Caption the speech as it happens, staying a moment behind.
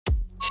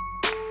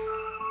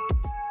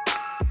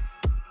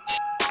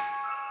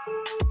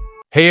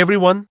Hey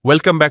everyone,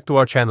 welcome back to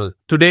our channel.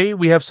 Today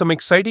we have some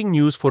exciting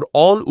news for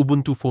all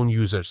Ubuntu phone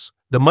users.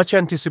 The much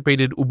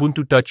anticipated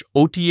Ubuntu Touch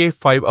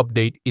OTA-5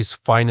 update is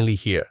finally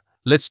here.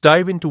 Let's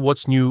dive into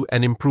what's new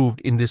and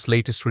improved in this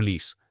latest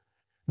release.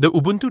 The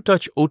Ubuntu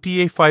Touch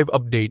OTA-5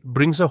 update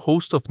brings a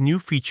host of new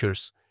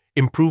features,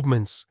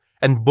 improvements,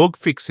 and bug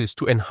fixes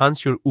to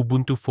enhance your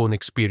Ubuntu phone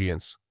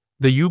experience.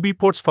 The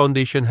UBports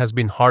Foundation has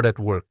been hard at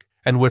work,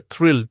 and we're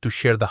thrilled to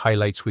share the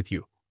highlights with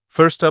you.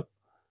 First up,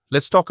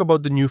 let's talk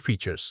about the new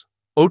features.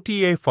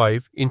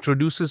 OTA-5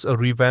 introduces a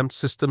revamped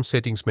system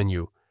settings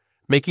menu,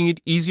 making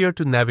it easier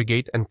to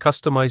navigate and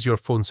customize your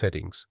phone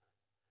settings.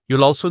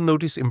 You'll also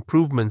notice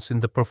improvements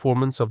in the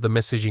performance of the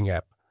messaging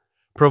app,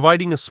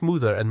 providing a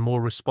smoother and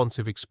more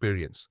responsive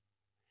experience.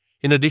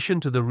 In addition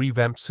to the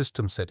revamped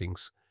system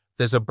settings,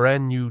 there's a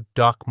brand new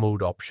dark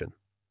mode option.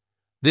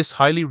 This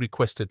highly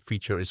requested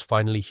feature is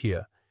finally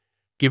here,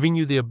 giving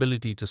you the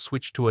ability to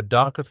switch to a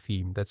darker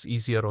theme that's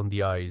easier on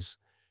the eyes,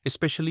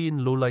 especially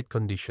in low-light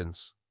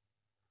conditions.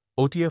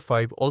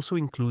 OTA-5 also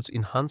includes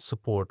enhanced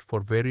support for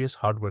various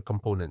hardware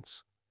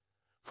components.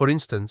 For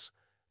instance,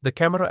 the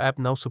camera app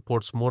now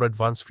supports more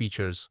advanced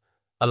features,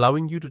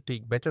 allowing you to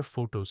take better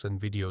photos and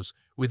videos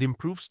with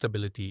improved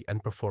stability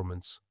and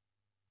performance.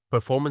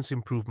 Performance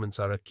improvements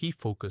are a key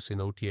focus in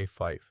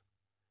OTA-5.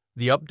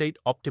 The update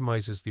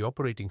optimizes the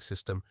operating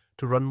system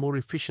to run more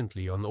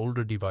efficiently on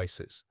older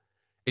devices,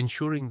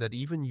 ensuring that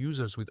even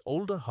users with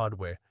older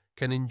hardware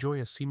can enjoy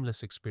a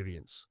seamless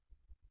experience.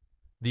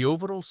 The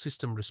overall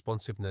system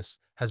responsiveness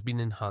has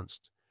been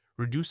enhanced,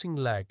 reducing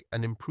lag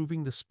and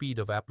improving the speed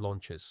of app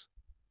launches.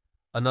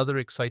 Another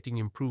exciting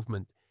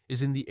improvement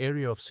is in the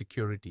area of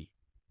security.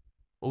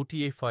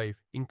 OTA-5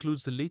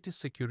 includes the latest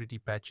security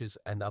patches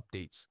and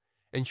updates,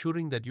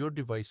 ensuring that your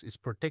device is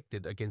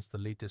protected against the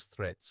latest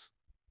threats.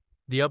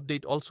 The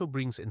update also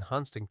brings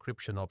enhanced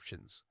encryption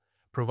options,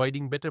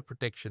 providing better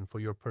protection for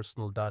your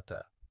personal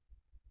data.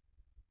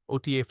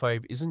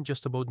 OTA-5 isn't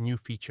just about new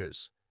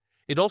features.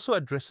 It also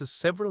addresses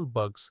several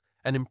bugs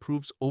and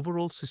improves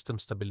overall system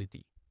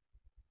stability.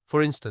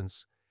 For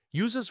instance,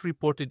 users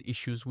reported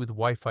issues with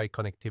Wi-Fi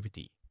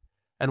connectivity,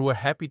 and we're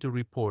happy to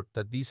report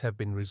that these have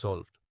been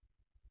resolved.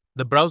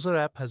 The browser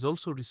app has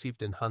also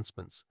received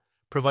enhancements,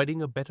 providing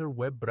a better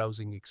web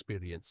browsing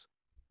experience.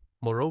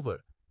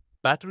 Moreover,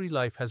 battery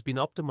life has been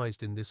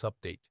optimized in this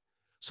update,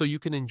 so you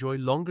can enjoy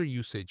longer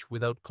usage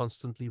without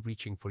constantly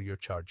reaching for your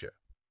charger.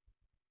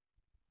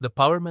 The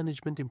power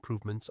management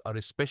improvements are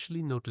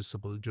especially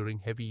noticeable during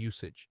heavy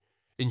usage,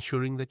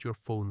 ensuring that your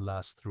phone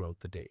lasts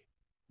throughout the day.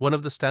 One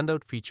of the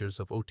standout features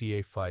of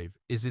OTA-5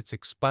 is its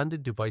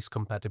expanded device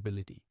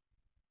compatibility.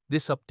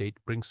 This update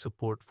brings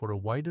support for a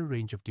wider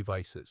range of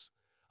devices,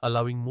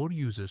 allowing more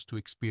users to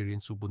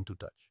experience Ubuntu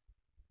Touch.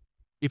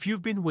 If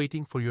you've been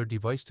waiting for your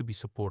device to be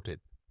supported,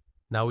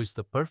 now is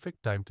the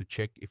perfect time to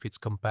check if it's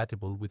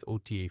compatible with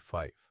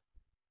OTA-5.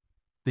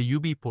 The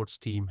UBports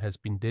team has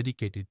been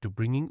dedicated to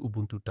bringing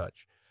Ubuntu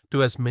Touch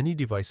to as many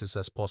devices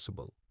as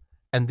possible,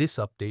 and this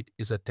update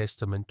is a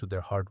testament to their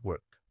hard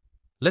work.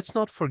 Let's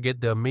not forget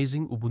the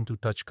amazing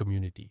Ubuntu Touch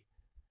community.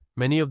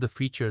 Many of the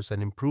features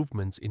and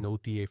improvements in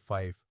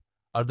OTA-5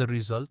 are the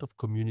result of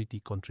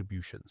community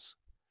contributions.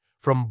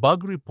 From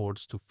bug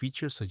reports to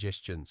feature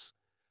suggestions,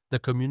 the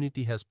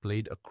community has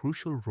played a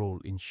crucial role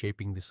in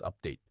shaping this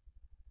update.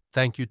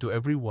 Thank you to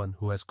everyone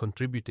who has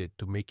contributed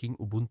to making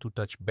Ubuntu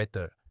Touch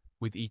better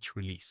with each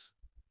release.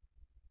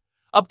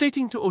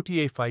 Updating to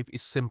OTA-5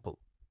 is simple.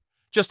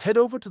 Just head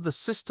over to the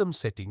system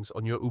settings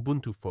on your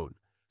Ubuntu phone,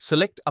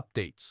 select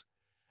Updates,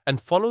 and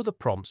follow the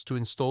prompts to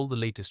install the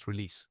latest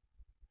release.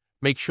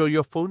 Make sure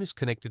your phone is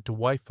connected to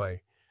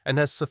Wi-Fi and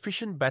has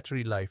sufficient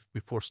battery life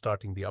before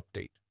starting the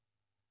update.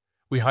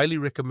 We highly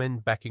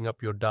recommend backing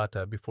up your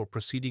data before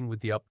proceeding with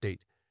the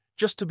update,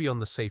 just to be on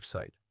the safe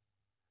side.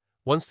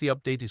 Once the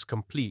update is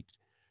complete,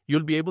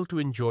 you'll be able to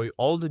enjoy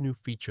all the new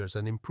features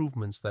and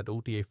improvements that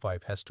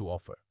OTA-5 has to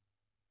offer.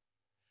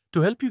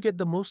 To help you get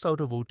the most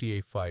out of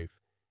OTA-5,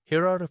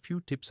 here are a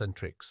few tips and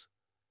tricks.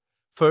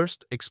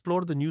 First,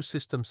 explore the new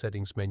system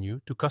settings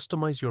menu to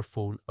customize your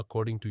phone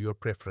according to your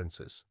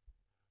preferences.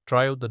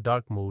 Try out the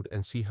dark mode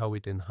and see how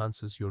it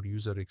enhances your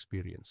user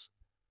experience.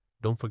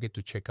 Don't forget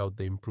to check out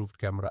the improved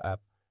camera app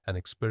and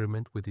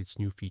experiment with its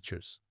new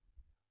features.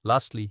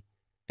 Lastly,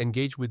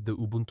 engage with the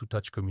Ubuntu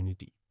Touch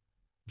community.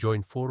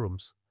 Join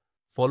forums,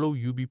 follow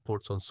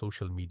UBports on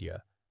social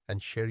media,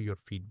 and share your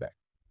feedback.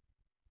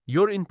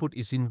 Your input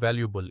is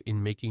invaluable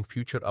in making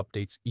future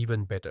updates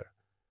even better.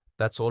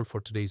 That's all for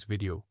today's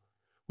video.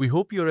 We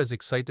hope you're as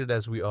excited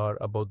as we are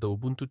about the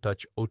Ubuntu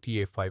Touch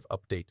OTA-5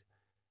 update.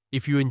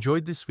 If you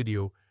enjoyed this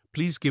video,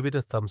 please give it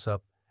a thumbs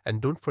up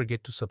and don't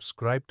forget to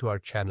subscribe to our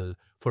channel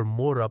for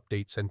more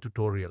updates and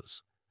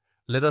tutorials.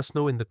 Let us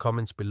know in the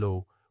comments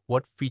below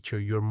what feature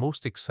you're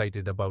most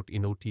excited about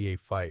in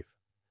OTA-5.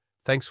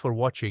 Thanks for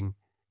watching,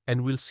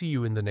 and we'll see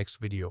you in the next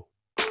video.